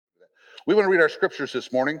We want to read our scriptures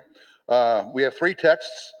this morning. We have three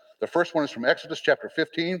texts. The first one is from Exodus chapter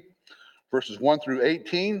 15, verses 1 through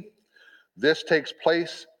 18. This takes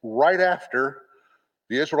place right after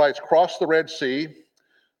the Israelites cross the Red Sea.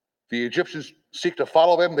 The Egyptians seek to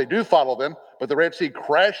follow them. They do follow them, but the Red Sea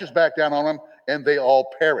crashes back down on them, and they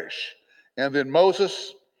all perish. And then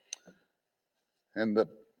Moses and the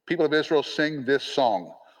people of Israel sing this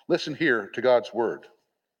song. Listen here to God's word.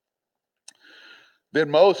 Then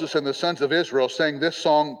Moses and the sons of Israel sang this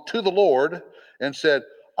song to the Lord and said,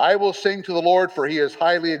 I will sing to the Lord, for he is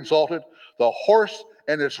highly exalted. The horse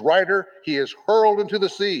and its rider he is hurled into the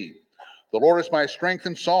sea. The Lord is my strength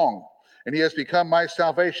and song, and he has become my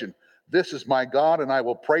salvation. This is my God, and I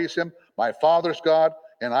will praise him, my father's God,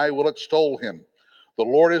 and I will extol him. The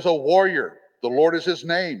Lord is a warrior. The Lord is his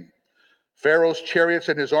name. Pharaoh's chariots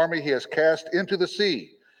and his army he has cast into the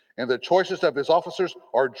sea, and the choicest of his officers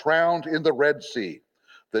are drowned in the Red Sea.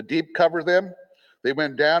 The deep covered them. They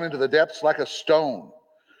went down into the depths like a stone.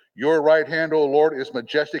 Your right hand, O Lord, is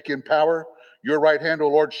majestic in power. Your right hand, O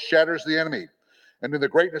Lord, shatters the enemy. And in the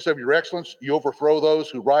greatness of your excellence, you overthrow those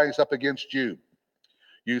who rise up against you.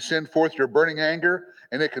 You send forth your burning anger,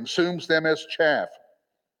 and it consumes them as chaff.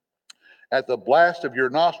 At the blast of your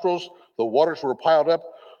nostrils, the waters were piled up.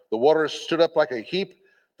 The waters stood up like a heap.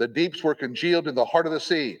 The deeps were congealed in the heart of the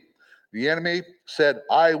sea. The enemy said,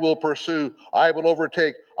 I will pursue, I will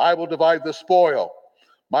overtake, I will divide the spoil.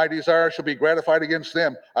 My desire shall be gratified against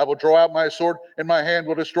them. I will draw out my sword, and my hand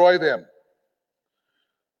will destroy them.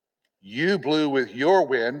 You blew with your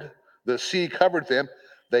wind, the sea covered them.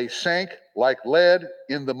 They sank like lead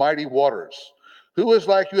in the mighty waters. Who is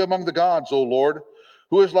like you among the gods, O Lord?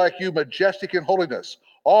 Who is like you, majestic in holiness,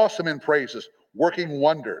 awesome in praises, working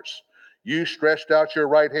wonders? You stretched out your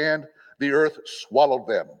right hand, the earth swallowed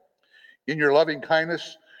them. In your loving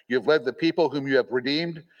kindness, you have led the people whom you have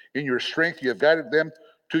redeemed. In your strength, you have guided them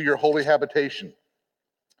to your holy habitation.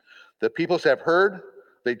 The peoples have heard,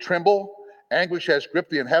 they tremble. Anguish has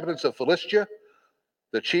gripped the inhabitants of Philistia.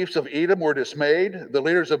 The chiefs of Edom were dismayed. The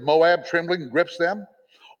leaders of Moab, trembling, grips them.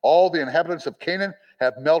 All the inhabitants of Canaan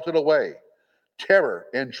have melted away. Terror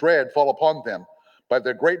and dread fall upon them. By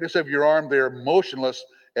the greatness of your arm, they are motionless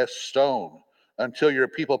as stone until your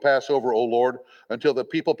people pass over, O Lord, until the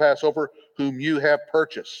people pass over whom you have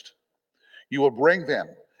purchased. You will bring them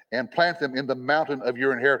and plant them in the mountain of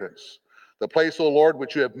your inheritance, the place, O Lord,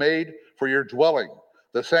 which you have made for your dwelling,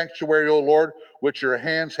 the sanctuary, O Lord, which your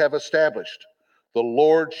hands have established. The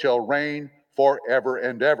Lord shall reign forever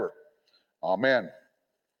and ever. Amen.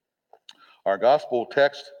 Our gospel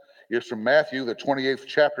text is from Matthew, the 28th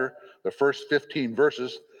chapter, the first 15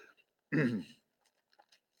 verses.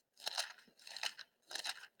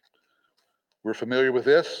 We're familiar with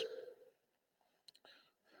this.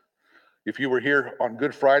 If you were here on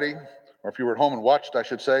Good Friday, or if you were at home and watched, I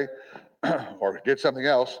should say, or did something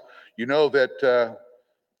else, you know that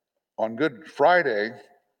on Good Friday,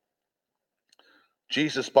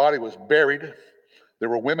 Jesus' body was buried. There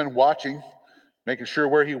were women watching, making sure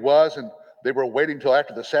where he was, and they were waiting till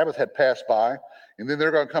after the Sabbath had passed by, and then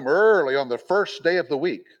they're going to come early on the first day of the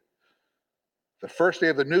week, the first day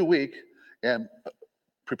of the new week, and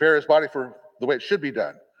prepare his body for the way it should be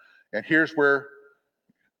done. And here's where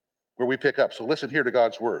we pick up. So listen here to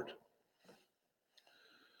God's word.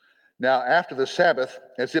 Now, after the Sabbath,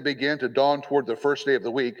 as it began to dawn toward the first day of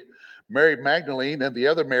the week, Mary Magdalene and the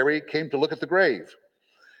other Mary came to look at the grave.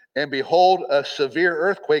 And behold, a severe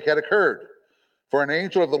earthquake had occurred. For an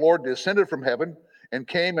angel of the Lord descended from heaven and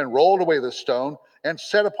came and rolled away the stone and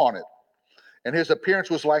sat upon it. And his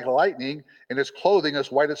appearance was like lightning, and his clothing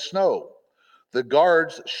as white as snow. The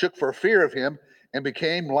guards shook for fear of him and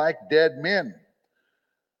became like dead men.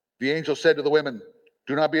 The angel said to the women,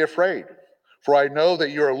 do not be afraid, for I know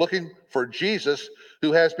that you are looking for Jesus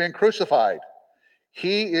who has been crucified.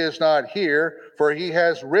 He is not here, for he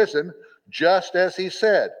has risen, just as he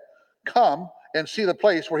said. Come and see the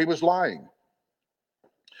place where he was lying.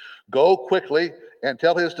 Go quickly and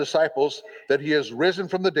tell his disciples that he is risen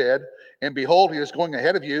from the dead, and behold, he is going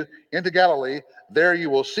ahead of you into Galilee. There you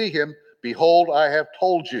will see him. Behold, I have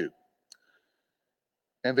told you.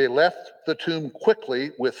 And they left the tomb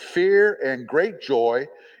quickly with fear and great joy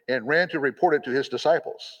and ran to report it to his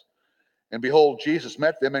disciples. And behold, Jesus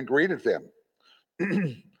met them and greeted them.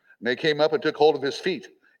 And they came up and took hold of his feet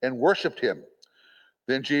and worshiped him.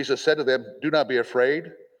 Then Jesus said to them, do not be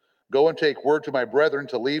afraid. Go and take word to my brethren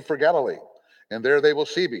to leave for Galilee, and there they will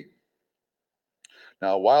see me.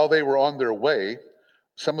 Now, while they were on their way,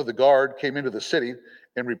 some of the guard came into the city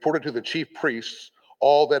and reported to the chief priests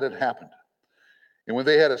all that had happened. And when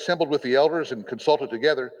they had assembled with the elders and consulted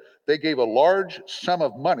together, they gave a large sum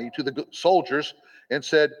of money to the soldiers and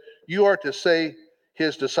said, "You are to say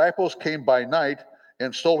his disciples came by night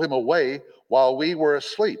and stole him away while we were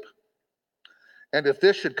asleep. And if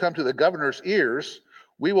this should come to the governor's ears,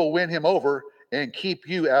 we will win him over and keep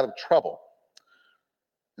you out of trouble."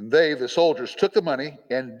 And they, the soldiers, took the money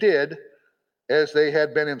and did as they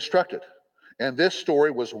had been instructed. And this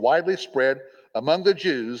story was widely spread among the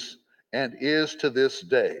Jews and is to this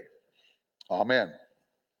day. Amen.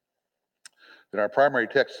 Then our primary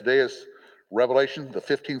text today is Revelation, the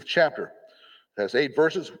 15th chapter. It has 8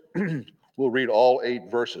 verses. We'll read all 8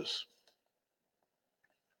 verses.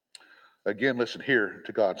 Again, listen here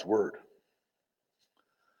to God's word.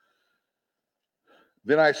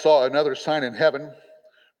 Then I saw another sign in heaven,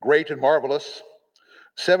 great and marvelous,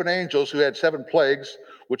 7 angels who had 7 plagues,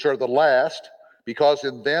 which are the last, because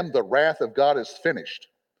in them the wrath of God is finished.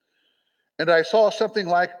 And I saw something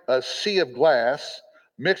like a sea of glass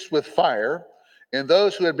mixed with fire, and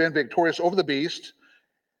those who had been victorious over the beast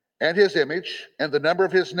and his image and the number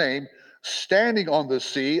of his name, standing on the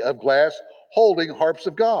sea of glass, holding harps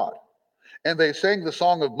of God. And they sang the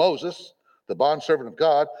song of Moses, the bondservant of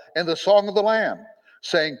God, and the song of the Lamb,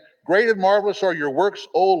 saying, "Great and marvelous are your works,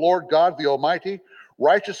 O Lord God the Almighty.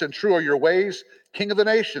 Righteous and true are your ways, King of the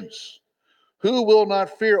nations. Who will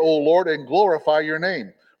not fear, O Lord, and glorify your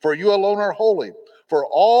name? For you alone are holy. For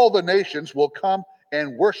all the nations will come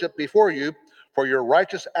and worship before you, for your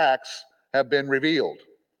righteous acts have been revealed."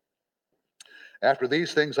 After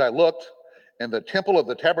these things I looked, and the temple of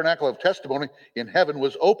the tabernacle of testimony in heaven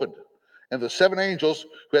was opened. And the 7 angels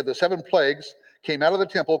who had the 7 plagues came out of the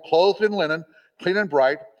temple, clothed in linen, clean and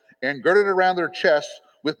bright, and girded around their chests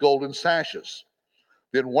with golden sashes.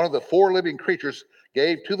 Then one of the 4 living creatures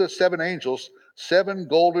gave to the 7 angels 7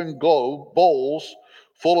 golden bowls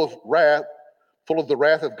full of the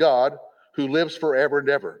wrath of God, who lives forever and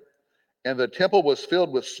ever. And the temple was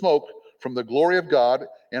filled with smoke from the glory of God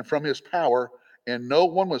and from his power, and no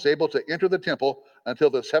one was able to enter the temple until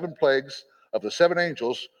the 7 plagues of the 7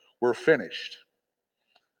 angels were finished.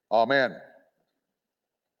 Amen.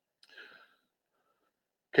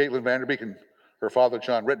 Caitlin Vanderbeek and her father,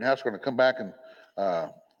 John Rittenhouse, are going to come back and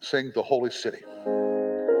sing The Holy City.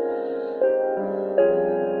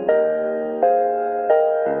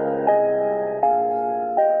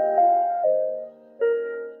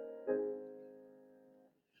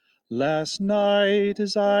 Last night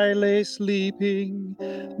as I lay sleeping,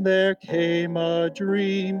 there came a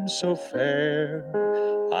dream so fair.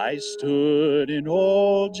 I stood in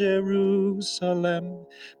old Jerusalem,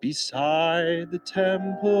 beside the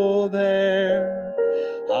temple there.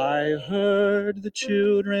 I heard the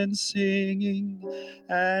children singing,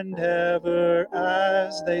 and ever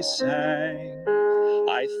as they sang,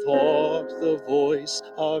 I thought the voice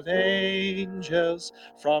of angels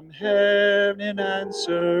from heaven in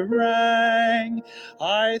answer rang.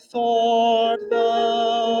 I thought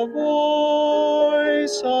the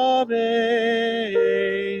voice of angels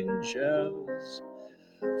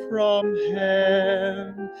from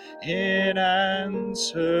heaven in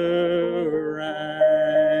answer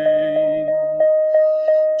rang.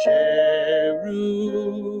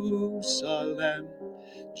 Jerusalem,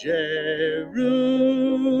 Jerusalem,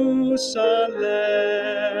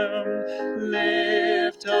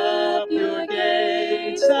 lift up your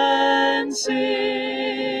gates and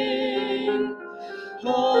sing.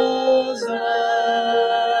 Hosanna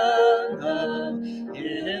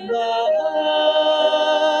in the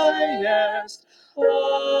highest.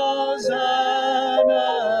 Hosanna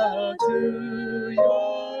to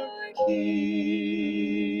your King.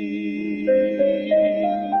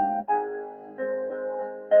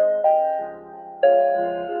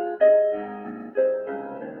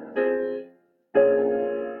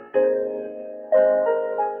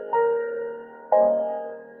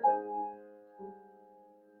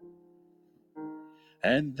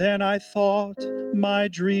 And then I thought my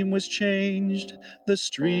dream was changed, the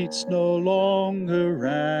streets no longer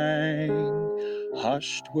rang.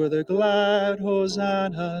 Hushed were the glad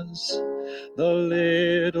hosannas, the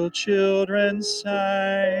little children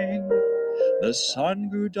sang. The sun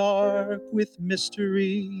grew dark with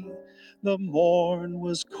mystery, the morn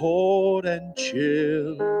was cold and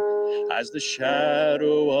chill, as the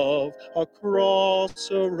shadow of a cross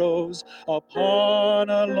arose upon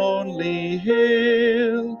a lonely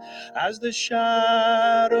hill, as the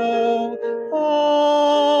shadow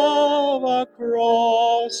of a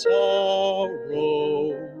cross arose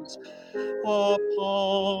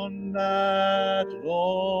upon that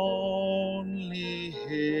lonely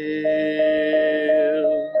hill.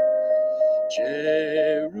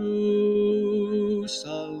 Jerusalem,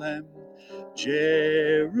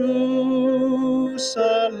 Jerusalem.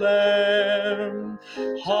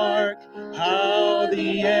 Hark how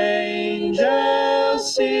the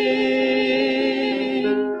angels sing.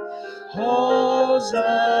 Hosanna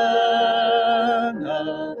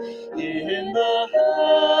in the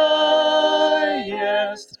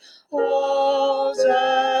highest.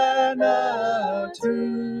 Hosanna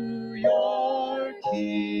to your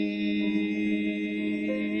King.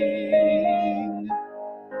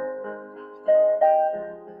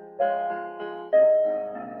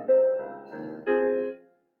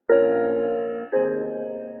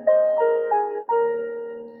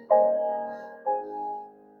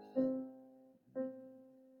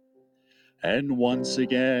 And once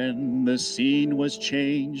again the scene was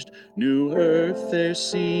changed, new earth there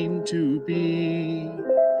seemed to be.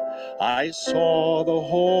 I saw the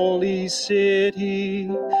holy city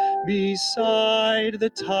beside the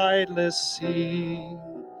tideless sea.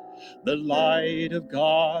 The light of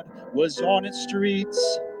God was on its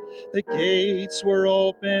streets, the gates were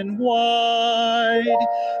open wide,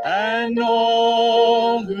 and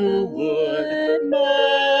all who would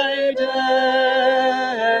might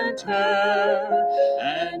enter,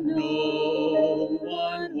 and no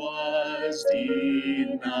one was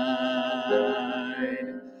denied.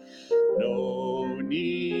 No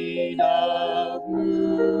need of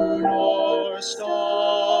moon or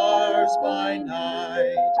stars by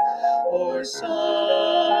night, or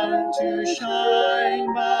sun to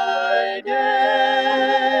shine by day.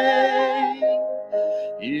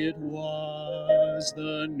 It was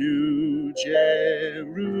the new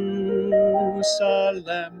Jerusalem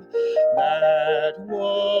that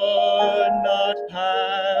would not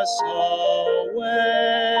pass away.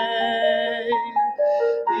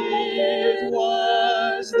 It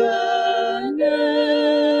was the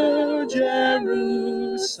new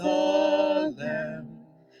Jerusalem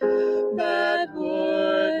that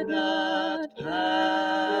would not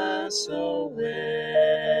pass away.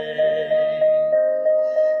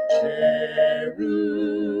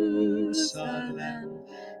 Jerusalem,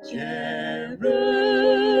 Jerusalem,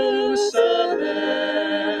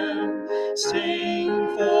 sing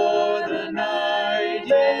for the night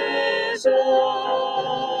is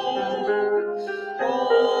o'er.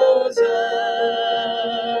 Hosanna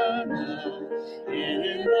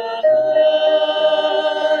in the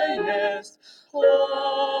highest.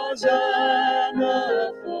 Hosanna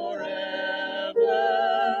forevermore.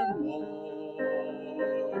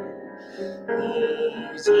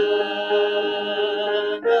 Hosanna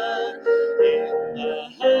in the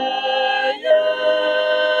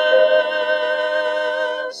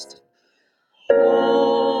highest.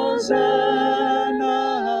 Hosanna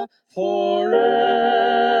forevermore.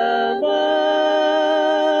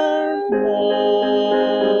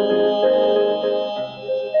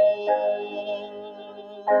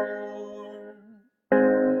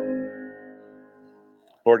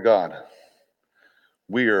 Lord God,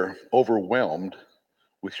 we are overwhelmed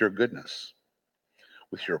with your goodness,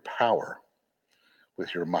 with your power,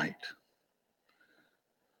 with your might.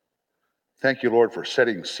 Thank you, Lord, for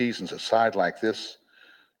setting seasons aside like this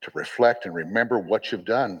to reflect and remember what you've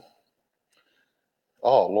done.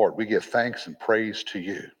 Oh, Lord, we give thanks and praise to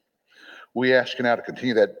you. We ask you now to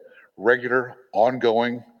continue that regular,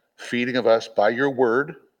 ongoing feeding of us by your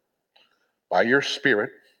word, by your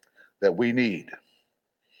spirit that we need.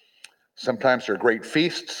 Sometimes they're great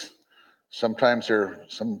feasts. Sometimes they're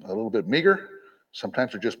a little bit meager.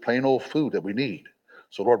 Sometimes they're just plain old food that we need.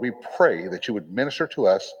 So, Lord, we pray that you would minister to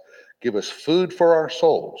us, give us food for our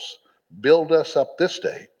souls, build us up this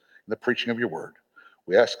day in the preaching of your word.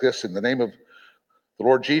 We ask this in the name of the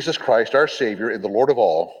Lord Jesus Christ, our Savior, and the Lord of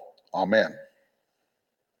all. Amen.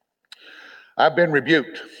 I've been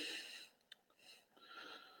rebuked.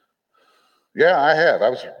 Yeah, I have. I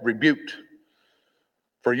was rebuked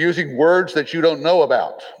for using words that you don't know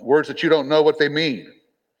about, words that you don't know what they mean.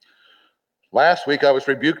 Last week, I was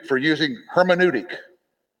rebuked for using hermeneutic.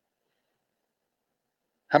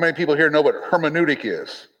 How many people here know what hermeneutic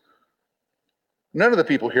is? None of the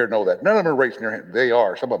people here know that. None of them are raising their hand. They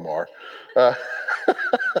are. Some of them are.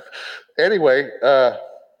 Anyway,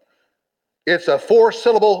 it's a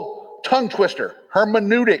 4-syllable tongue twister,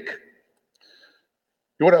 hermeneutic.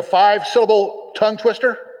 You want a 5-syllable tongue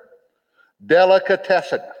twister?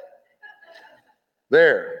 Delicatessen.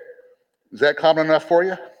 There. Is that common enough for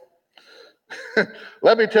you?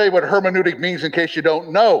 Let me tell you what hermeneutic means in case you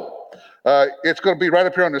don't know. It's going to be right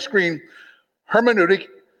up here on the screen. Hermeneutic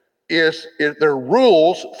is the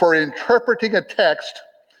rules for interpreting a text,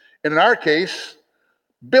 and in our case,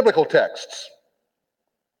 biblical texts.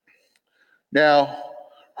 Now,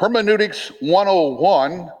 Hermeneutics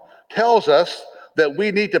 101 tells us that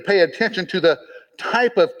we need to pay attention to the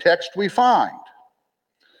type of text we find,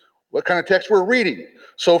 what kind of text we're reading.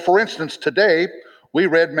 So for instance, today we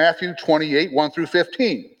read Matthew 28, 1 through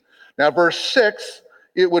 15. Now verse 6,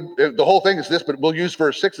 the whole thing is this, but we'll use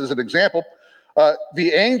verse 6 as an example.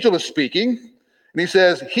 The angel is speaking, and he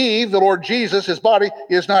says, he, the Lord Jesus, his body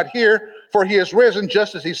is not here, for he is risen,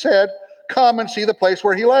 just as he said. Come and see the place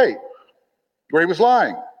where he lay, where he was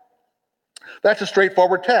lying. That's a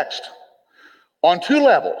straightforward text on two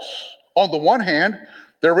levels. On the one hand,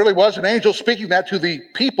 there really was an angel speaking that to the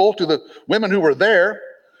people, to the women who were there.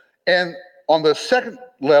 And on the second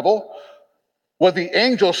level, what the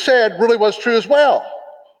angel said really was true as well,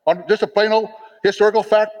 on just a plain old historical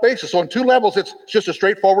fact basis. So on two levels, it's just a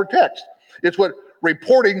straightforward text. It's what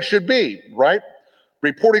reporting should be, right?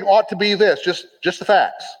 Reporting ought to be this, just the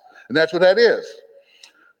facts. And that's what that is.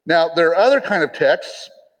 Now, there are other kind of texts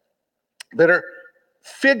that are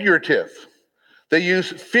figurative. They use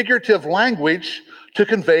figurative language to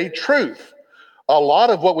convey truth. A lot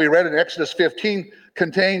of what we read in Exodus 15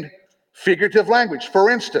 contained figurative language. For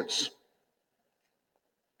instance,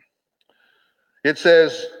 it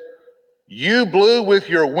says, you blew with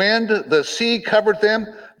your wind, the sea covered them,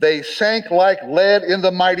 they sank like lead in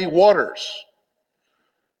the mighty waters.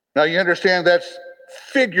 Now you understand that's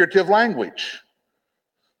figurative language.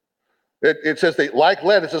 It says they like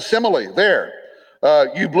lead, it's a simile there.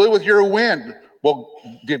 You blew with your wind. Well,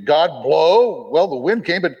 did God blow? Well, the wind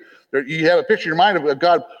came, but you have a picture in your mind of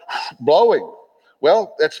God blowing.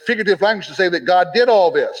 Well, that's figurative language to say that God did all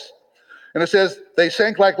this. And it says, they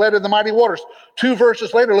sank like lead in the mighty waters. 2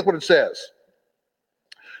 verses later, look what it says.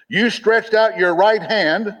 You stretched out your right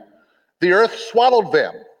hand, the earth swallowed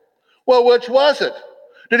them. Well, which was it?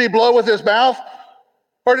 Did he blow with his mouth,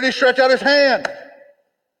 or did he stretch out his hand?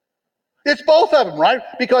 It's both of them, right?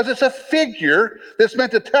 Because it's a figure that's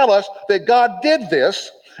meant to tell us that God did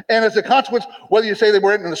this, and as a consequence, whether you say they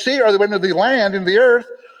went into the sea or they went into the land, into the earth,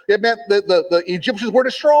 it meant that the Egyptians were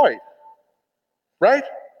destroyed, right?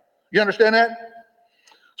 You understand that?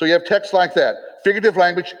 So you have text like that, figurative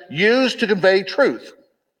language used to convey truth.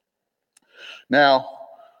 Now,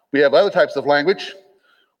 we have other types of language.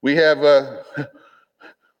 We have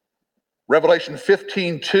Revelation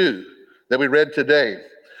 15:2 that we read today.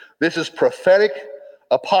 This is prophetic,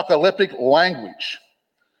 apocalyptic language.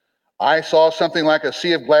 I saw something like a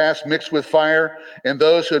sea of glass mixed with fire, and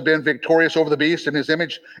those who had been victorious over the beast and his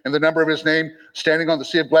image and the number of his name, standing on the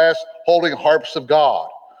sea of glass, holding harps of God.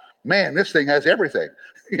 Man, this thing has everything.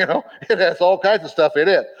 You know, it has all kinds of stuff in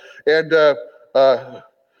it. And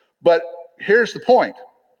but here's the point.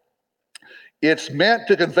 It's meant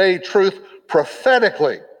to convey truth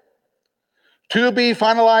prophetically, to be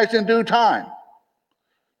finalized in due time.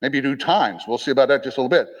 Maybe due times. We'll see about that just a little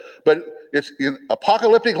bit. But it's in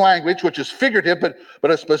apocalyptic language, which is figurative,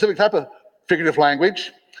 but a specific type of figurative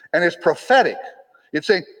language, and it's prophetic. It's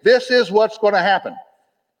saying, this is what's going to happen.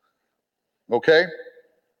 Okay?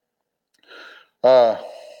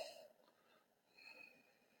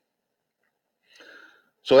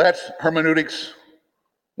 So that's Hermeneutics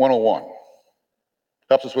 101.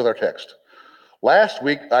 Helps us with our text. Last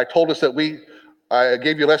week, I told us that I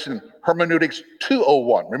gave you a lesson, Hermeneutics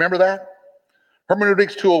 201. Remember that?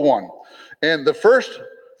 Hermeneutics 201. And the first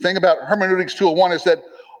thing about Hermeneutics 201 is that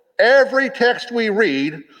every text we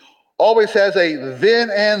read always has a then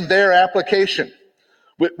and there application,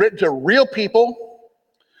 written to real people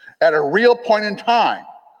at a real point in time.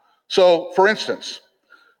 So, for instance,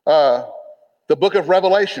 the book of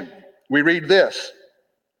Revelation, we read this.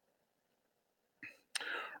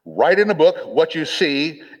 Write in the book what you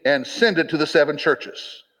see and send it to the 7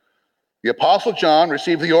 churches. The Apostle John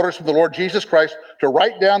received the orders from the Lord Jesus Christ to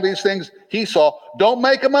write down these things he saw. Don't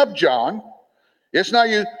make them up, John. It's not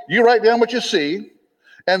you. You write down what you see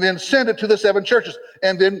and then send it to the 7 churches.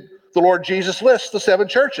 And then the Lord Jesus lists the 7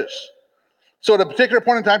 churches. So at a particular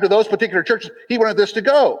point in time to those particular churches, he wanted this to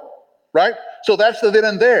go, right? So that's the then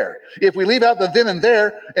and there. If we leave out the then and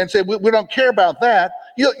there and say we don't care about that,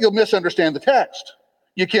 you'll misunderstand the text.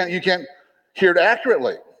 You can't hear it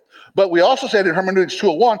accurately. But we also said in Hermeneutics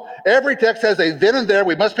 201, every text has a then and there.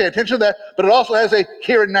 We must pay attention to that, but it also has a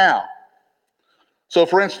here and now. So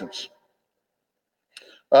for instance,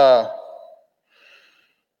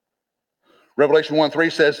 Revelation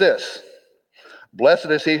 1:3 says this, blessed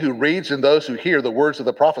is he who reads and those who hear the words of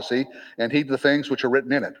the prophecy and heed the things which are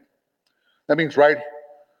written in it. That means right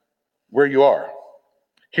where you are,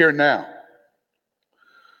 here and now.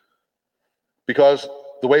 Because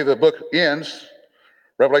the way the book ends,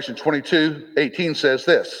 Revelation 22:18 says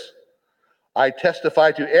this, I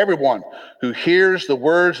testify to everyone who hears the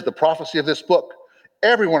words of the prophecy of this book.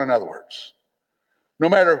 Everyone, in other words. No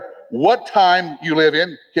matter what time you live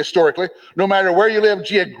in historically, no matter where you live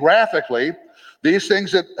geographically, these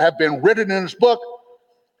things that have been written in this book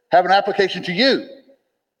have an application to you.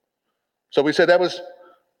 So we said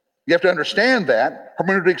you have to understand that,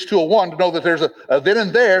 Hermeneutics 201, to know that there's a then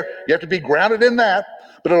and there. You have to be grounded in that,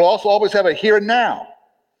 but it'll also always have a here and now.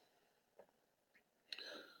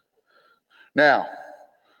 Now,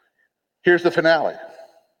 here's the finale.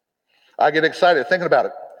 I get excited thinking about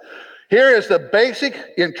it. Here is the basic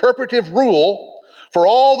interpretive rule for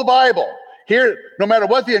all the Bible. Here, no matter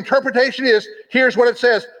what the interpretation is, here's what it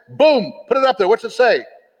says. Boom, put it up there. What's it say?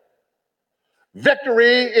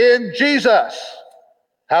 Victory in Jesus.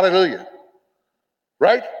 Hallelujah.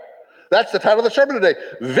 Right? That's the title of the sermon today.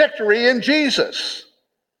 Victory in Jesus.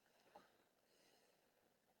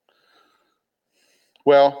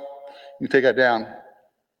 Well, you take that down.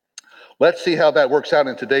 Let's see how that works out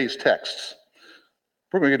in today's texts.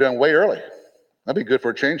 We're going to get done way early. That'd be good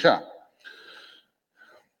for a change, huh?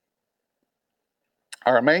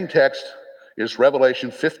 Our main text is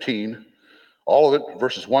Revelation 15, all of it,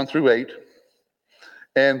 verses 1 through 8.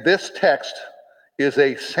 And this text is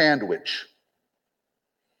a sandwich.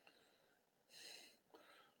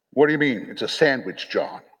 What do you mean it's a sandwich,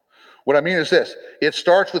 John? What I mean is this. It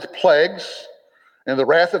starts with plagues and the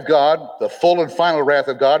wrath of God, the full and final wrath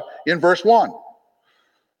of God, in verse 1.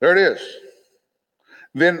 There it is.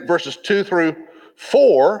 Then verses 2 through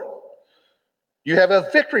 4, you have a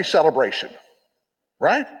victory celebration,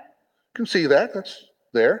 right? You can see that. That's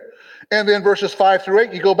there. And then verses 5 through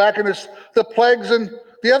 8, you go back and it's the plagues and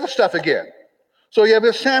the other stuff again. So you have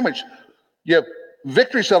this sandwich. You have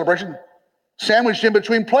victory celebration sandwiched in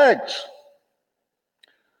between plagues.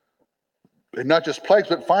 And not just plagues,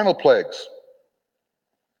 but final plagues.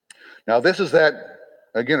 Now this is that,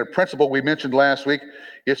 again, a principle we mentioned last week.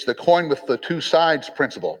 It's the coin with the two sides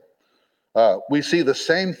principle. We see the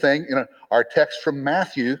same thing in our text from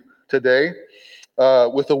Matthew today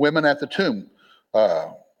with the women at the tomb.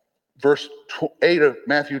 Verse 8 of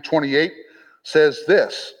Matthew 28 says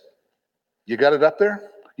this. You got it up there?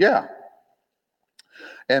 Yeah.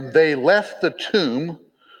 And they left the tomb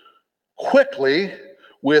quickly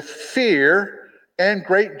with fear and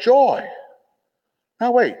great joy.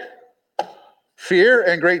 Now wait. Fear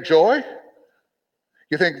and great joy?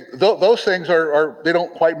 You think those things they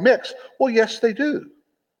don't quite mix. Well, yes, they do.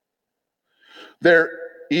 They're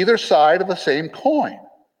either side of the same coin.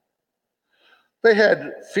 They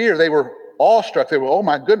had fear. They were awestruck. They were, oh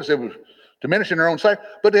my goodness, they were diminishing their own sight.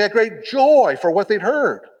 But they had great joy for what they'd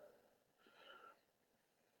heard.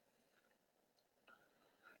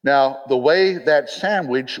 Now, the way that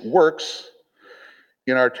sandwich works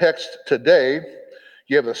in our text today,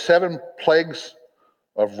 you have the 7 plagues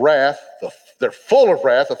of wrath. They're full of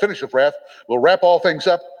wrath, the finish of wrath. We'll wrap all things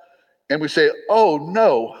up. And we say, oh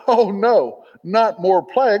no, not more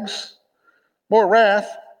plagues, more wrath.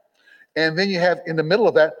 And then you have in the middle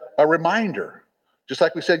of that a reminder, just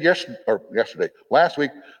like we said last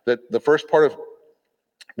week, that the first part of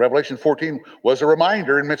Revelation 14 was a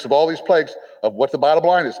reminder in the midst of all these plagues of what the bottom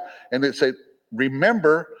line is. And they say,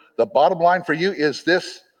 remember, the bottom line for you is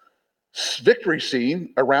this victory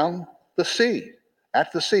scene around the sea,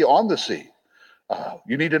 at the sea, on the sea.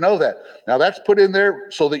 You need to know that. Now that's put in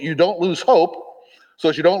there so that you don't lose hope, so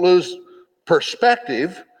that you don't lose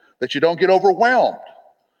perspective, that you don't get overwhelmed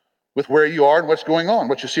with where you are and what's going on,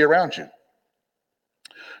 what you see around you.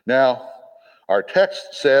 Now, our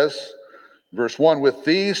text says, verse 1, with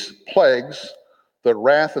these plagues, the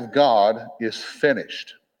wrath of God is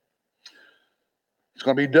finished. It's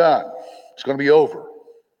going to be done. It's going to be over.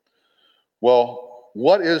 Well,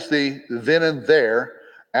 what is the then and there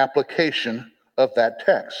application of that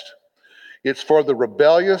text? It's for the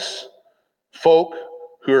rebellious folk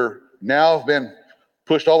who are now have been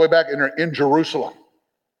pushed all the way back and are in Jerusalem.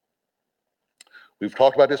 We've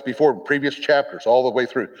talked about this before in previous chapters, all the way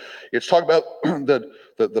through. It's talking about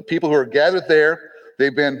the people who are gathered there.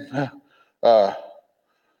 They've been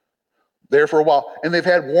there for a while, and they've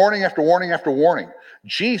had warning after warning after warning.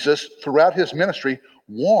 Jesus, throughout his ministry,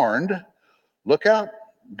 warned, look out,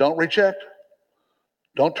 don't reject,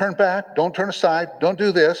 don't turn back, don't turn aside, don't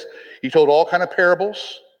do this. He told all kind of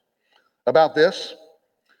parables about this.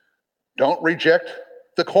 Don't reject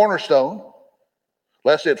the cornerstone,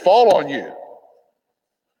 lest it fall on you.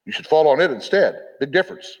 You should fall on it instead. Big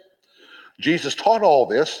difference. Jesus taught all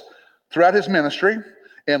this throughout his ministry.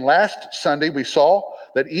 And last Sunday, we saw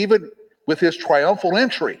that even with his triumphal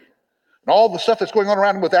entry and all the stuff that's going on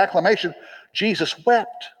around him with acclamation, Jesus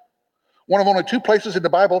wept. One of only 2 places in the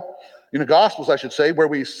Bible, in the Gospels, I should say, where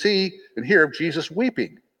we see and hear of Jesus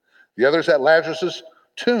weeping. The other is at Lazarus'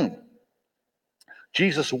 tomb.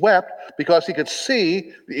 Jesus wept because he could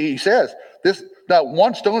see, he says, this not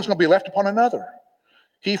one stone is going to be left upon another.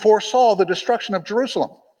 He foresaw the destruction of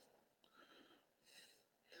Jerusalem.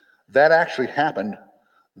 That actually happened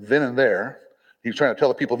then and there. He was trying to tell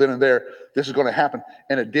the people then and there, this is going to happen.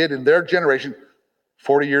 And it did in their generation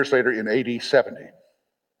 40 years later in AD 70.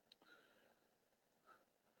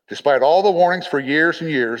 Despite all the warnings for years and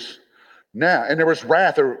years, now, and there was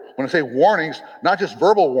wrath, or when I say warnings, not just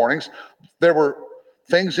verbal warnings, there were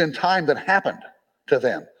things in time that happened to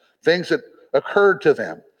them, things that occurred to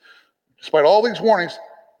them. Despite all these warnings,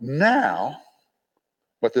 now,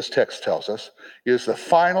 what this text tells us is the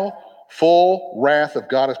final full wrath of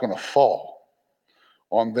God is going to fall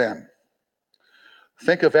on them.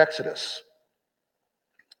 Think of Exodus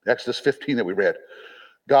 15 that we read.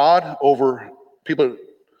 God, over people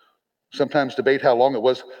sometimes debate how long it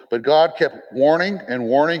was, but God kept warning and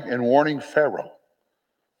warning and warning Pharaoh.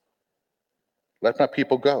 Let my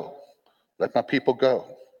people go. Let my people go.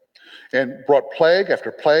 And brought plague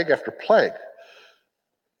after plague after plague.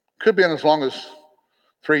 Could have been as long as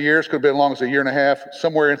 3 years, could have been as long as a year and a half,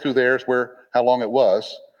 somewhere in through there is where how long it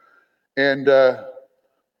was. And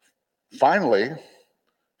finally,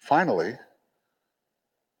 it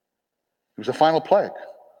was a final plague.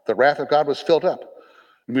 The wrath of God was filled up.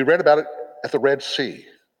 And we read about it at the Red Sea,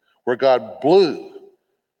 where God blew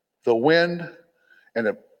the wind and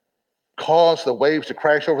it caused the waves to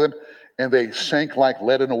crash over them, and they sank like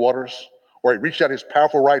lead in the waters. Or he reached out his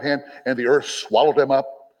powerful right hand and the earth swallowed them up.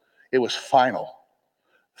 It was final.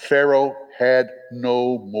 Pharaoh had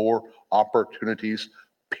no more opportunities,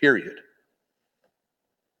 period.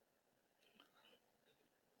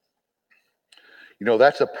 You know,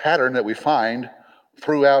 that's a pattern that we find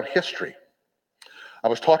throughout history. I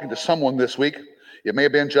was talking to someone this week. It may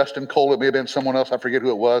have been Justin Cole. It may have been someone else. I forget who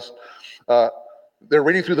it was. They're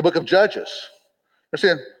reading through the book of Judges. They're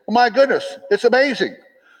saying, oh my goodness, it's amazing.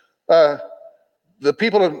 The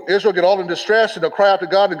people of Israel get all in distress and they'll cry out to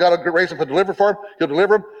God and God will raise them to deliver for them. He'll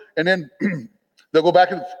deliver them. And then they'll go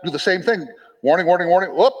back and do the same thing. Warning, warning,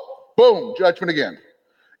 warning. Whoop, boom, judgment again.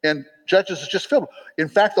 And Judges is just filled. In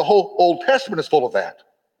fact, the whole Old Testament is full of that.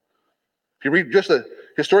 If you read just the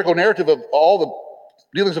historical narrative of all the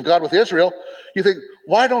dealings of God with Israel, you think,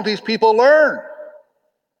 why don't these people learn?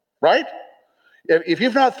 Right? If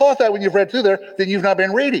you've not thought that when you've read through there, then you've not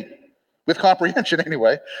been reading with comprehension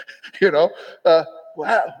anyway. You know,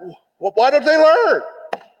 why don't they learn?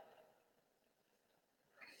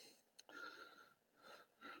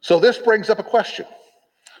 So this brings up a question.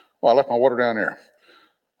 Well, I left my water down there.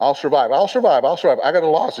 I'll survive. I'll survive. I'll survive. I got a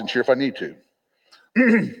lozenge here if I need to.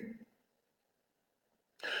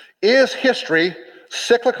 Is history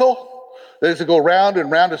cyclical? Does it go round and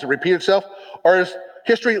round? Does it repeat itself? Or is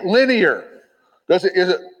history linear? Is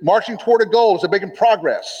it marching toward a goal? Is it making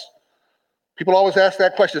progress? People always ask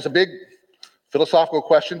that question. It's a big philosophical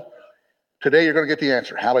question. Today you're going to get the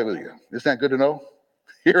answer. Hallelujah. Isn't that good to know?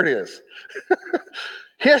 Here it is.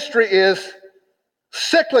 History is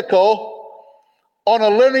cyclical on a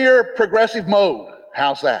linear progressive mode.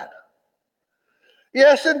 How's that?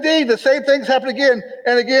 Yes, indeed. The same things happen again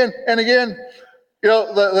and again and again. You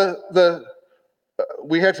know,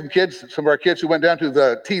 we had some of our kids who went down to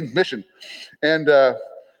the teen mission, and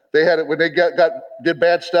they had it when they did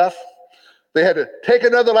bad stuff. They had to take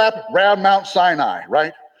another lap round Mount Sinai,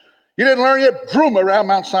 right? You didn't learn yet? Vroom, around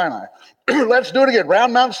Mount Sinai. Let's do it again,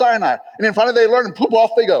 round Mount Sinai. And then finally they learn and poop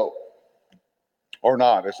off they go. Or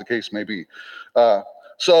not, as the case may be.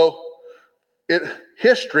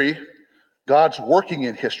 History, God's working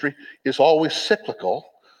in history, is always cyclical.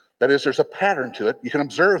 That is, there's a pattern to it. You can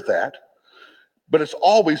observe that. But it's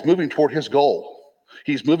always moving toward his goal.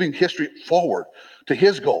 He's moving history forward to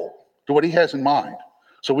his goal, to what he has in mind.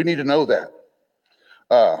 So we need to know that.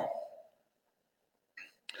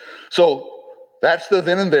 So that's the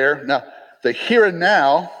then and there. Now, the here and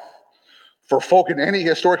now, for folk in any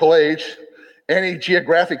historical age, any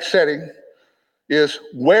geographic setting, is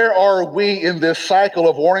where are we in this cycle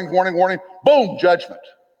of warning, warning, warning, boom, judgment.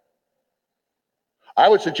 I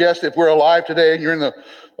would suggest if we're alive today and you're in the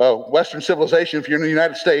Western civilization, if you're in the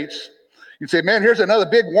United States, you'd say, man, here's another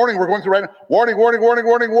big warning we're going through right now. Warning, warning, warning,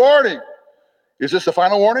 warning, warning. Is this the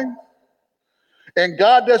final warning? And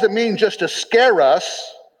God doesn't mean just to scare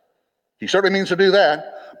us. He certainly means to do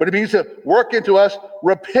that, but it means to work into us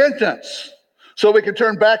repentance so we can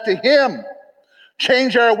turn back to him,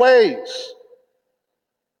 change our ways,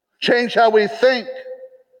 change how we think,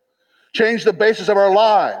 change the basis of our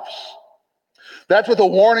lives. That's what the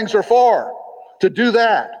warnings are for, to do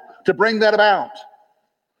that, to bring that about.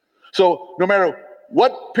 So no matter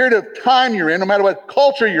what period of time you're in, no matter what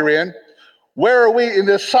culture you're in, where are we in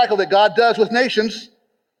this cycle that God does with nations?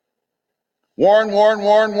 Warn,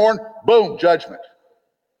 boom, judgment.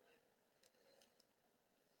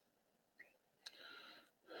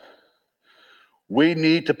 We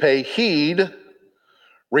need to pay heed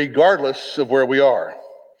regardless of where we are.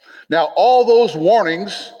 Now, all those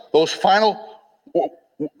warnings, all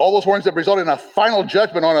those warnings that result in a final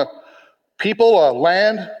judgment on a people, a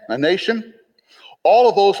land, a nation, all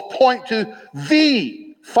of those point to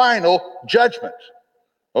the final judgment.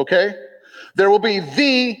 Okay? There will be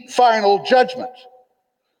the final judgment.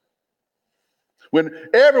 When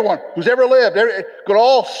everyone who's ever lived could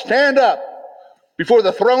all stand up before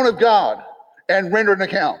the throne of God and render an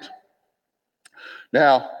account.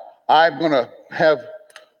 Now, I'm going to have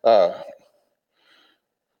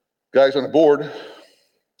guys on the board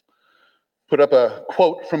put up a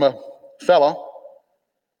quote from a fella.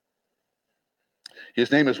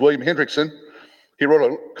 His name is William Hendrickson. He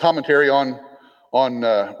wrote a commentary on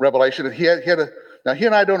Revelation, and he had a. Now, he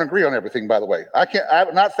and I don't agree on everything, by the way. I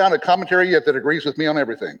have not found a commentary yet that agrees with me on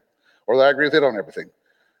everything, or that I agree with it on everything.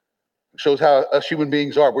 It shows how us human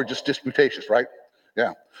beings are. We're just disputatious, right?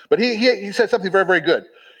 Yeah. But he said something very, very good.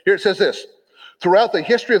 Here it says this: throughout the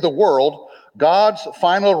history of the world, God's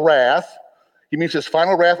final wrath, he means his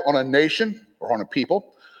final wrath on a nation or on a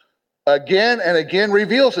people, again and again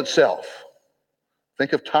reveals itself.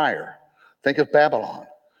 Think of Tyre. Think of Babylon.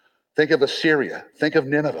 Think of Assyria. Think of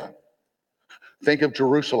Nineveh. Think of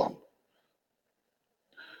Jerusalem.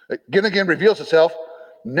 Again and again reveals itself.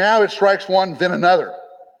 Now it strikes one, then another.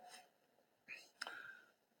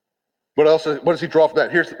 What else? What does he draw from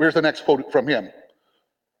that? Here's the next quote from him.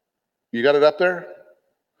 You got it up there?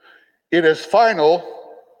 It is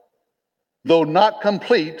final, though not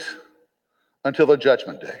complete, until the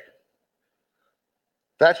judgment day.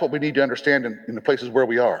 That's what we need to understand in the places where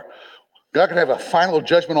we are. God can have a final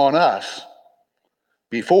judgment on us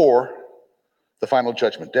before the final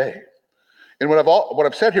judgment day. And what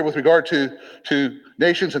I've said here with regard to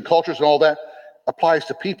nations and cultures and all that applies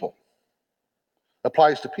to people.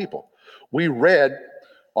 Applies to people. We read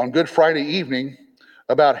on Good Friday evening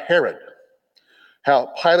about Herod,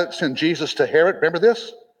 how Pilate sent Jesus to Herod. Remember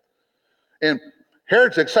this? And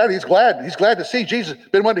Herod's excited. He's glad to see Jesus.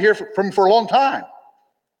 Been wanting to hear from him for a long time.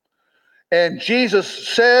 And Jesus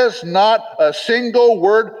says not a single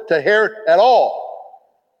word to Herod at all.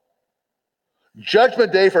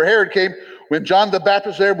 Judgment day for Herod came when John the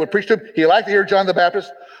Baptist there would preach to him. He liked to hear John the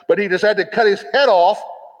Baptist, but he decided to cut his head off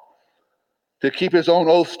to keep his own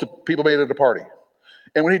oaths to people made at a party.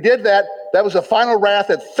 And when he did that, that was the final wrath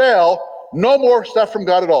that fell. No more stuff from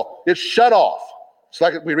God at all. It's shut off. It's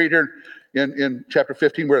like we read here in chapter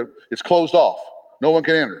 15 where it's closed off. No one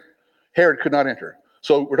can enter. Herod could not enter.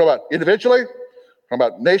 So we're talking about individually, we're talking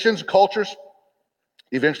about nations, cultures,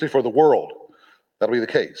 eventually for the world. That'll be the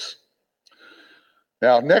case.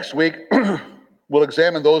 Now, next week, we'll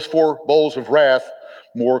examine those 4 bowls of wrath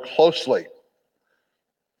more closely.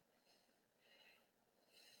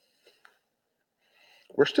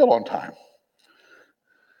 We're still on time.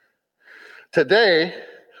 Today,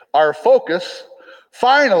 our focus,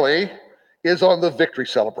 finally, is on the victory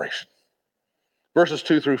celebration. Verses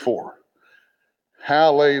 2 through 4.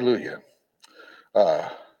 Hallelujah.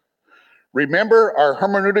 Remember our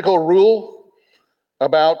hermeneutical rule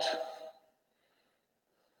about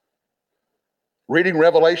reading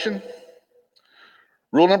Revelation?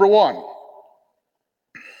 Rule number 1.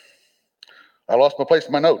 I lost my place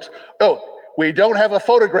in my notes. Oh, we don't have a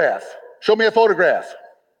photograph. Show me a photograph.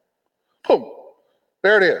 Boom.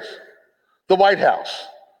 There it is. The White House.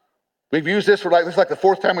 We've used this this is like the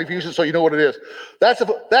 4th time we've used it, so you know what it is. That's it.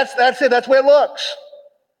 That's the way it looks.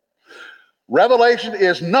 Revelation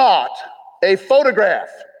is not a photograph.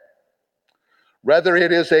 Rather,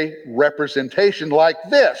 it is a representation like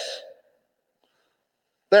this.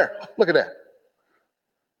 There, look at that.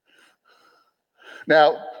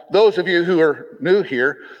 Now, those of you who are new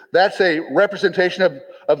here, that's a representation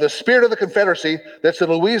of the spirit of the Confederacy. That's the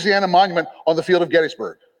Louisiana Monument on the field of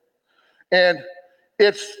Gettysburg. And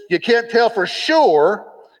you can't tell for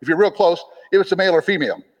sure, if you're real close, if it's a male or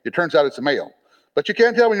female. It turns out it's a male. But you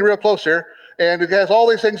can't tell when you're real close here. And it has all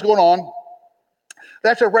these things going on.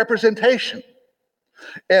 That's a representation.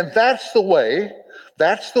 And that's the way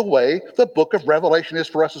the book of Revelation is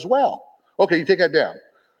for us as well. Okay, you take that down.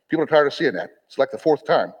 People are tired of seeing that. It's like the 4th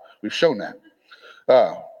time we've shown that.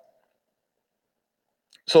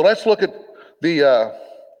 So let's look at the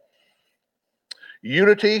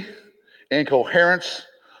unity and coherence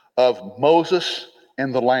of Moses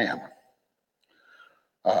and the Lamb.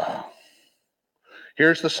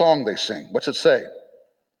 Here's the song they sing. What's it say?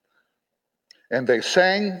 And they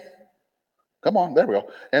sang, come on, there we go.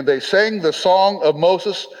 And they sang the song of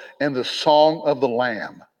Moses and the song of the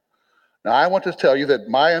Lamb. Now, I want to tell you that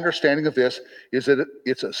my understanding of this is that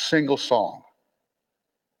it's a single song.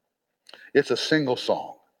 It's a single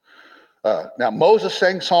song. Now, Moses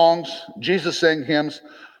sang songs, Jesus sang hymns,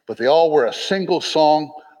 but they all were a single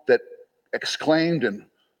song that exclaimed and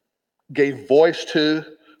gave voice to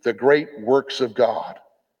the great works of God.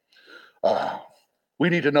 We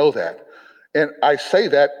need to know that. And I say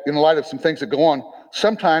that in light of some things that go on.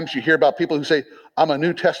 Sometimes you hear about people who say, I'm a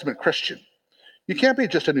New Testament Christian. You can't be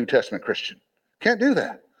just a New Testament Christian. Can't do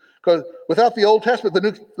that. Because without the Old Testament,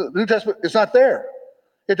 the New Testament is not there.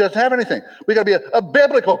 It doesn't have anything. We got to be a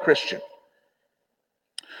biblical Christian.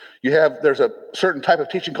 There's a certain type of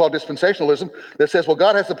teaching called dispensationalism that says, well,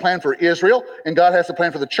 God has a plan for Israel and God has a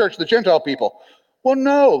plan for the church, the Gentile people. Well,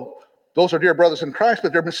 no, those are dear brothers in Christ,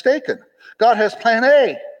 but they're mistaken. God has plan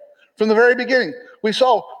A from the very beginning. We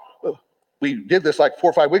did this like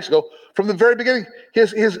 4 or 5 weeks ago. From the very beginning,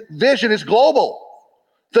 his vision is global,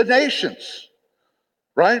 the nations,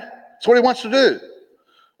 right? That's what he wants to do.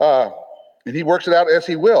 And he works it out as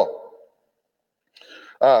he will.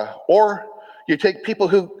 Or you take people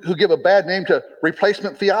who give a bad name to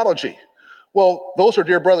replacement theology. Well, those are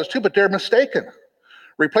dear brothers too, but they're mistaken.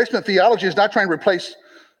 Replacement theology is not trying to replace,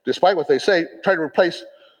 despite what they say, trying to replace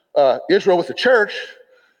Israel with the church.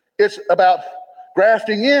 It's about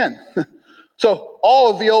grafting in. So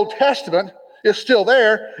all of the Old Testament is still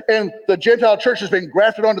there, and the Gentile church has been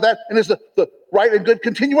grafted onto that, and is the right and good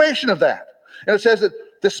continuation of that. And it says that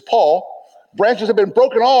this is Paul, branches have been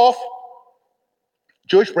broken off,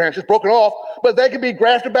 Jewish branches broken off, but they can be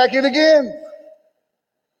grafted back in again.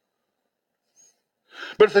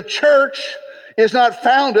 But if the church is not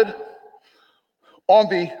founded on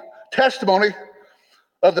the testimony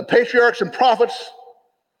of the patriarchs and prophets,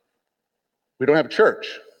 we don't have a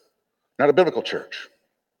church, not a biblical church.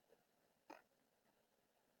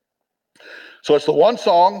 So it's the one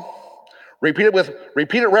song, repeated with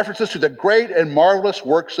repeated references to the great and marvelous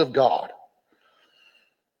works of God.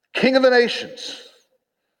 King of the nations,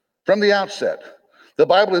 from the outset. The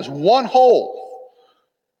Bible is one whole.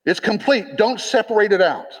 It's complete. Don't separate it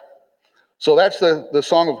out. So that's the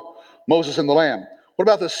song of Moses and the Lamb. What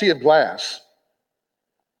about the Sea of Glass?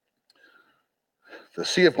 The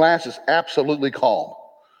Sea of Glass is absolutely calm.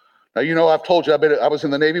 Now, you know, I've told you, I was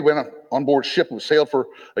in the Navy, went on board ship, and sailed for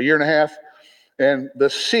a year and a half, and the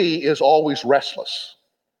sea is always restless.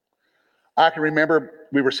 I can remember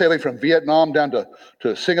we were sailing from Vietnam down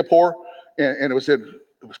to Singapore, and it was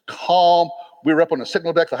calm. We were up on the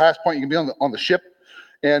signal deck, the highest point you can be on the ship,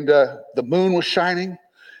 and the moon was shining,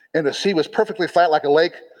 and the sea was perfectly flat like a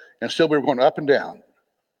lake, and still we were going up and down.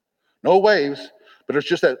 No waves, but it's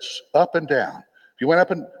just that up and down.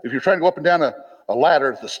 If you're trying to go up and down a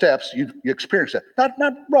ladder, the steps, you experience that.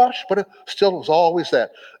 Not rush, but it still was always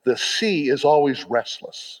that. The sea is always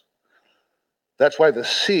restless. That's why the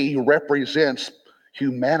sea represents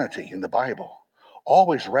humanity in the Bible.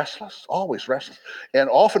 Always restless, and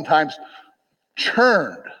oftentimes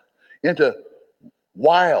churned into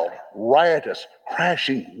wild, riotous,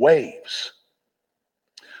 crashing waves.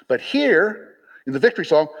 But here, in the victory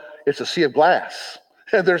song, it's a sea of glass.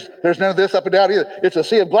 And there's none of this up and down either. It's a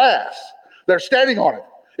sea of glass. They're standing on it.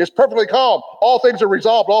 It's perfectly calm. All things are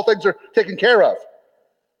resolved. All things are taken care of.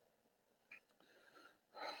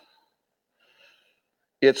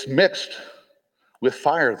 It's mixed with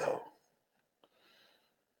fire, though.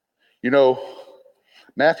 You know,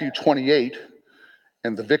 Matthew 28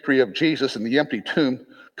 and the victory of Jesus in the empty tomb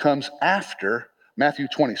comes after Matthew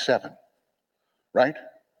 27, right?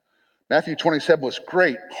 Matthew 27 was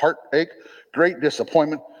great heartache, great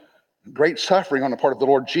disappointment, great suffering on the part of the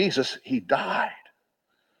Lord Jesus. He died.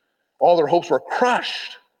 All their hopes were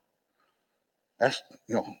crushed. That's,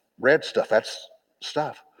 red stuff. That's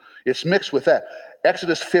stuff. It's mixed with that.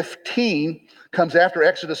 Exodus 15 comes after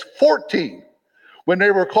Exodus 14. When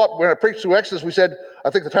I preached through Exodus, we said, I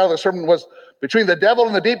think the title of the sermon was Between the Devil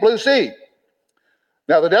and the Deep Blue Sea.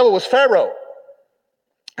 Now, the devil was Pharaoh.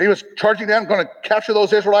 He was charging down, going to capture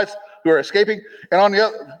those Israelites who were escaping. And on the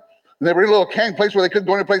other, they were in a little canyon place where they couldn't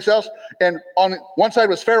go any place else. And on one side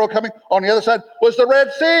was Pharaoh coming. On the other side was the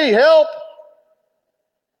Red Sea. Help!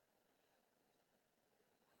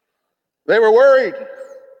 They were worried.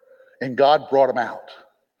 And God brought them out.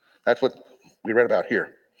 That's what we read about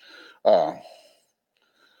here.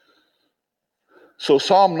 So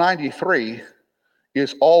Psalm 93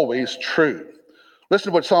 is always true.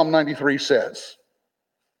 Listen to what Psalm 93 says.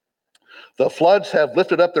 The floods have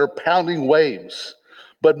lifted up their pounding waves,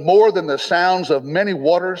 but more than the sounds of many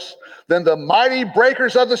waters, than the mighty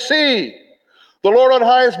breakers of the sea. The Lord on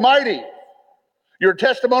high is mighty. Your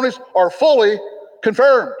testimonies are fully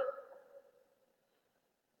confirmed.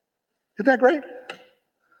 Isn't that great?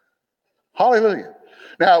 Hallelujah.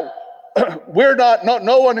 Now,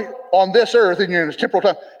 no one on this earth in this temporal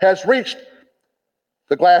time has reached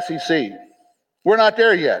the glassy sea. We're not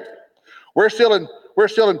there yet. We're still in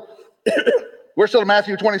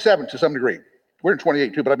Matthew 27 to some degree. We're in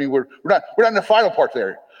 28 too, but I mean we're not in the final part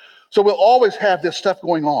there. So we'll always have this stuff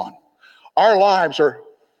going on. Our lives are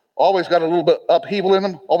always got a little bit upheaval in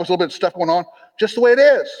them, always a little bit of stuff going on, just the way it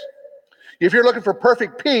is. If you're looking for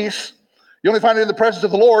perfect peace, you only find it in the presence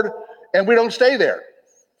of the Lord, and we don't stay there,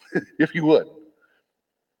 if you would.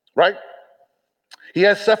 Right? He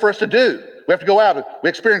has stuff for us to do. We have to go out and we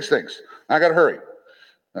experience things. I got to hurry.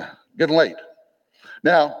 Getting late.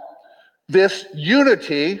 Now, this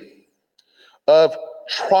unity of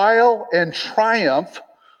trial and triumph,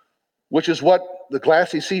 which is what the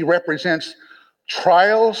glassy sea represents,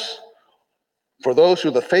 trials for those who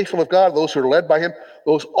are the faithful of God, those who are led by him,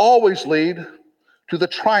 those always lead to the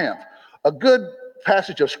triumph. A good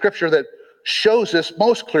passage of scripture that shows this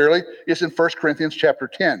most clearly is in 1 Corinthians chapter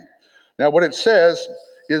 10. Now, what it says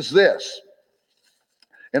is this,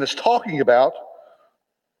 and it's talking about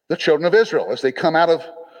the children of Israel as they come out of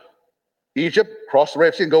Egypt, cross the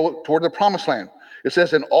Red Sea, and go toward the promised land. It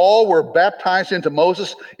says, and all were baptized into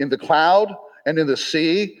Moses in the cloud and in the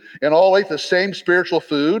sea, and all ate the same spiritual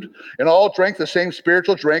food, and all drank the same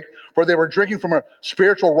spiritual drink, for they were drinking from a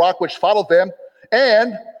spiritual rock which followed them,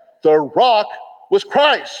 and the rock was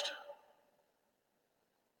Christ.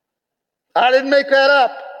 I didn't make that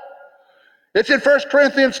up. It's in 1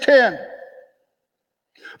 Corinthians 10.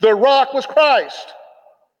 The rock was Christ.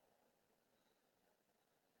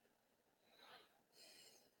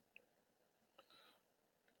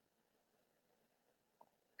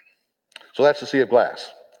 So that's the sea of glass.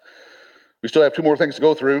 We still have two more things to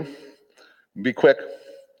go through. Be quick.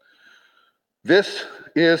 This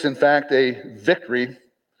is, in fact, a victory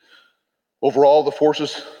over all the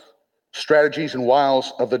forces, strategies, and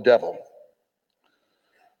wiles of the devil.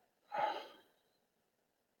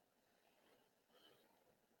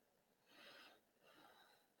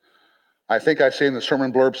 I think I say in the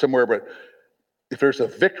sermon blurb somewhere, but if there's a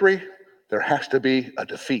victory, there has to be a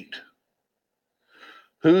defeat.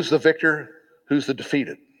 Who's the victor? Who's the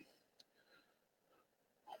defeated?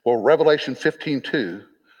 Well, Revelation 15:2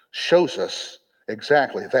 shows us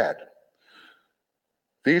exactly that.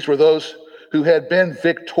 These were those who had been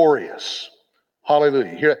victorious.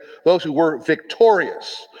 Hallelujah. Here, those who were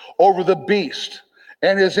victorious over the beast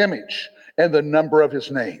and his image and the number of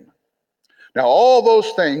his name. Now, all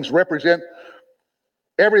those things represent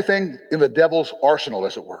everything in the devil's arsenal,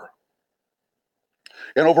 as it were.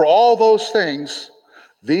 And over all those things,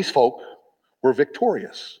 these folk were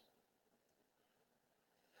victorious.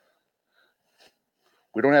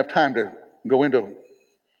 We don't have time to go into an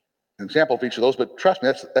example of each of those, but trust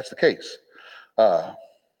me, that's the case.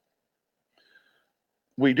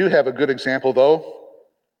 We do have a good example, though,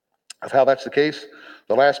 of how that's the case.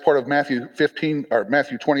 The last part of Matthew 15 or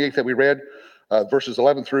Matthew 28 that we read, verses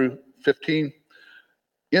 11 through 15.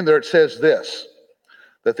 In there it says this,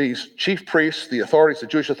 that these chief priests, the authorities, the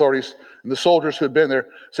Jewish authorities, and the soldiers who had been there,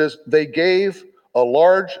 says they gave a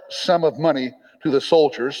large sum of money to the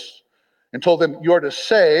soldiers and told them, you are to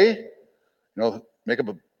say, make up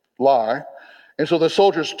a lie. And so the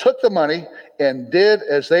soldiers took the money and did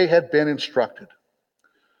as they had been instructed.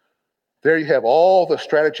 There you have all the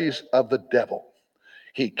strategies of the devil.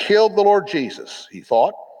 He killed the Lord Jesus, he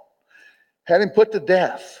thought, had him put to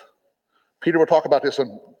death. Peter will talk about this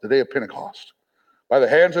on the day of Pentecost. By the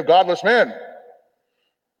hands of godless men,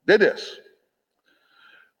 did this.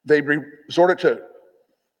 They resorted to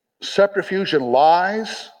subterfuge and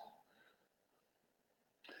lies,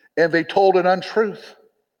 and they told an untruth.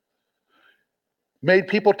 Made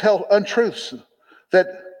people tell untruths, that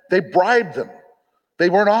they bribed them. They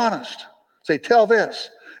weren't honest. Say, tell this.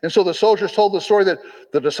 And so the soldiers told the story that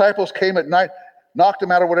the disciples came at night, knocked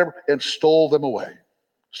them out or whatever, and stole them away.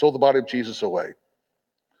 Stole the body of Jesus away.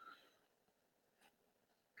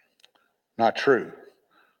 Not true.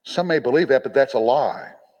 Some may believe that, but that's a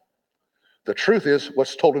lie. The truth is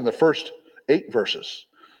what's told in the first 8 verses.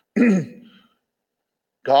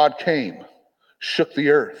 God came, shook the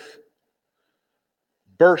earth,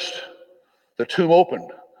 burst the tomb open.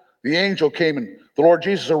 The angel came and the Lord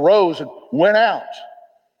Jesus arose and went out.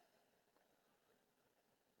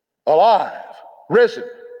 Alive, risen,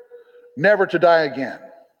 never to die again.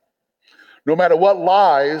 No matter what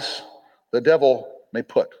lies the devil may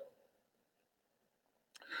put.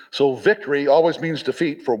 So victory always means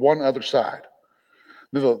defeat for one other side.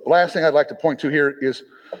 The last thing I'd like to point to here is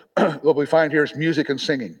what we find here is music and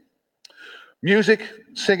singing. Music,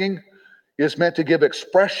 singing is meant to give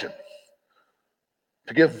expression,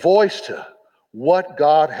 to give voice to what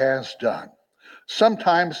God has done.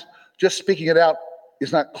 Sometimes just speaking it out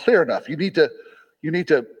is not clear enough. You need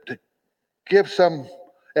to give some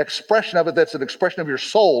expression of it that's an expression of your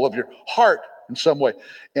soul, of your heart in some way.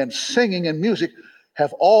 And singing and music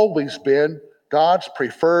have always been God's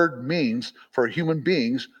preferred means for human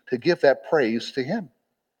beings to give that praise to him.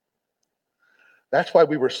 That's why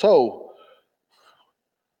we were so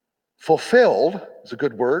fulfilled, is a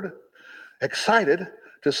good word, excited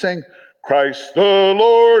to sing, Christ the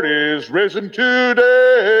Lord is risen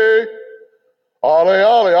today. Alle,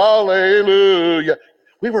 alle, alleluia.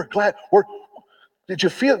 We were glad. Did you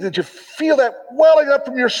feel that welling up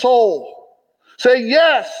from your soul? Saying,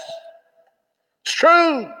 yes, it's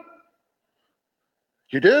true.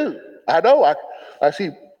 You do. I know. I see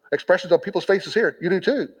expressions on people's faces here. You do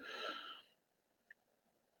too.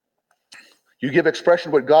 You give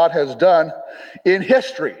expression to what God has done in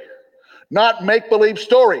history, not make-believe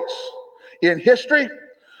stories. In history,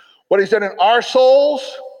 what he's done in our souls,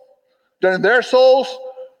 done in their souls,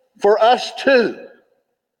 for us too.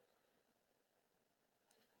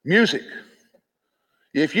 Music.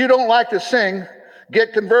 If you don't like to sing,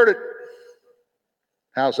 get converted.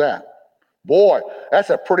 How's that? Boy, that's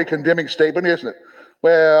a pretty condemning statement, isn't it?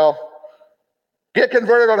 Well, get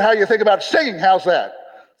converted on how you think about singing. How's that?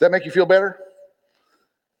 Does that make you feel better?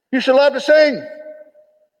 You should love to sing,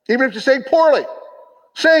 even if you sing poorly.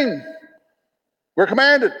 Sing. We're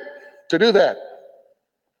commanded to do that.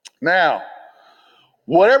 Now,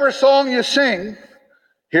 whatever song you sing,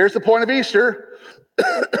 here's the point of Easter.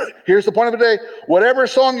 Here's the point of the day. Whatever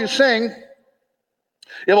song you sing,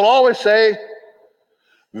 it will always say,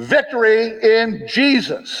 victory in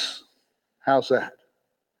Jesus. How's that?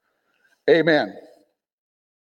 Amen.